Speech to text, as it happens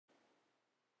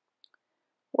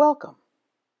Welcome.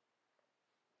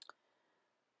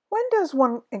 When does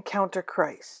one encounter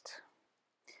Christ?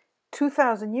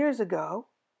 2,000 years ago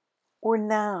or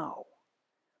now?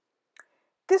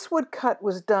 This woodcut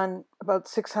was done about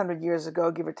 600 years ago,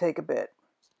 give or take a bit.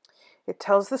 It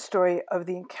tells the story of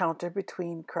the encounter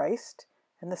between Christ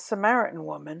and the Samaritan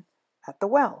woman at the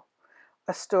well,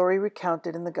 a story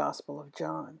recounted in the Gospel of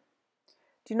John.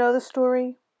 Do you know the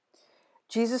story?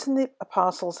 Jesus and the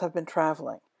apostles have been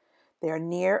traveling. They are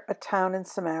near a town in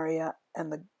Samaria,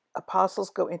 and the apostles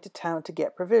go into town to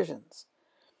get provisions.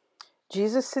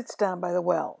 Jesus sits down by the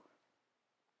well.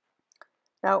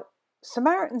 Now,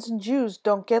 Samaritans and Jews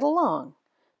don't get along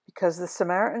because the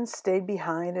Samaritans stayed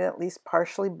behind and at least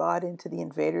partially bought into the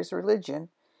invaders' religion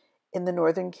in the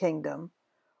northern kingdom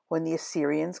when the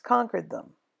Assyrians conquered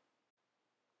them.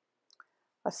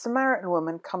 A Samaritan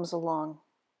woman comes along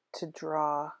to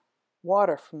draw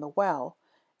water from the well,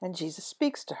 and Jesus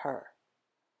speaks to her.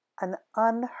 An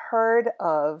unheard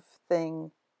of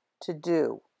thing to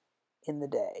do in the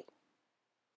day.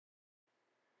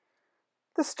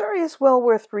 The story is well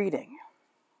worth reading.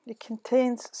 It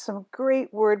contains some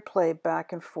great wordplay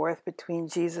back and forth between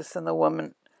Jesus and the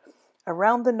woman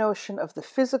around the notion of the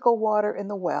physical water in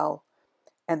the well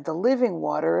and the living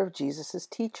water of Jesus'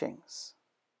 teachings.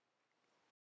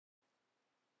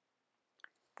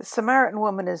 The Samaritan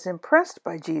woman is impressed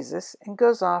by Jesus and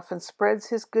goes off and spreads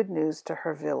his good news to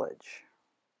her village.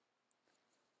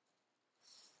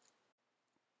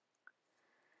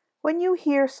 When you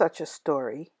hear such a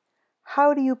story,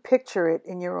 how do you picture it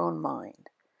in your own mind?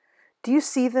 Do you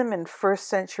see them in first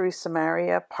century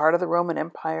Samaria, part of the Roman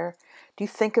Empire? Do you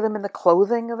think of them in the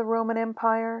clothing of the Roman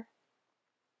Empire?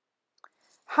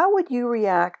 How would you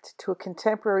react to a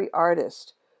contemporary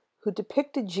artist who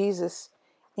depicted Jesus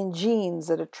in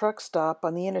jeans at a truck stop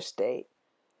on the interstate,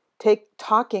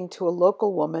 talking to a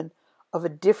local woman of a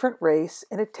different race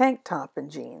in a tank top and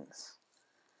jeans?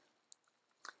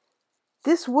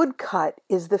 This woodcut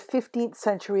is the 15th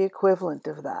century equivalent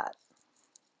of that.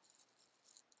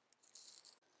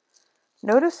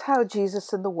 Notice how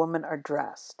Jesus and the woman are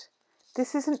dressed.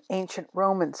 This isn't ancient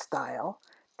Roman style.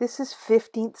 This is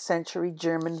 15th century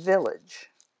German village.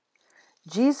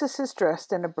 Jesus is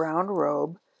dressed in a brown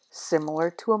robe similar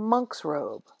to a monk's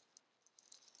robe.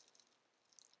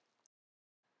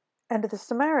 And the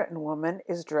Samaritan woman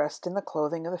is dressed in the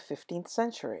clothing of the 15th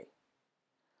century.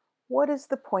 What is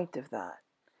the point of that?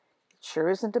 It sure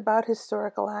isn't about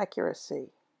historical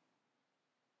accuracy.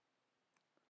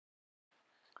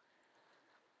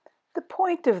 The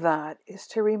point of that is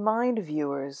to remind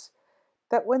viewers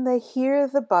that when they hear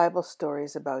the Bible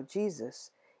stories about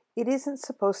Jesus, it isn't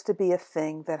supposed to be a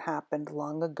thing that happened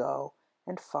long ago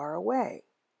and far away.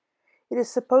 It is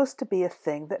supposed to be a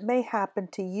thing that may happen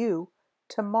to you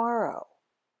tomorrow.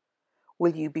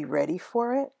 Will you be ready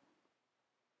for it?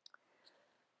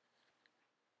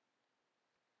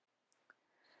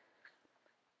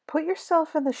 Put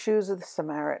yourself in the shoes of the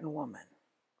Samaritan woman.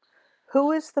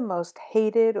 Who is the most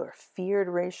hated or feared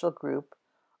racial group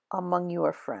among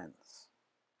your friends?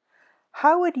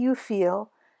 How would you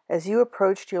feel as you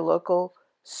approached your local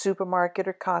supermarket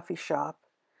or coffee shop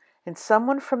and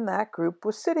someone from that group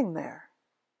was sitting there?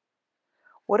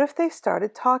 What if they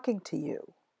started talking to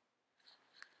you?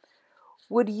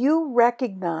 Would you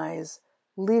recognize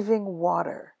living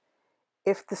water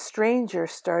if the stranger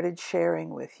started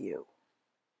sharing with you?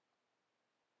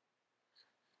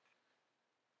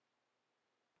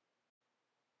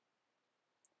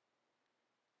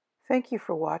 Thank you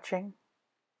for watching.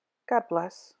 God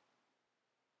bless.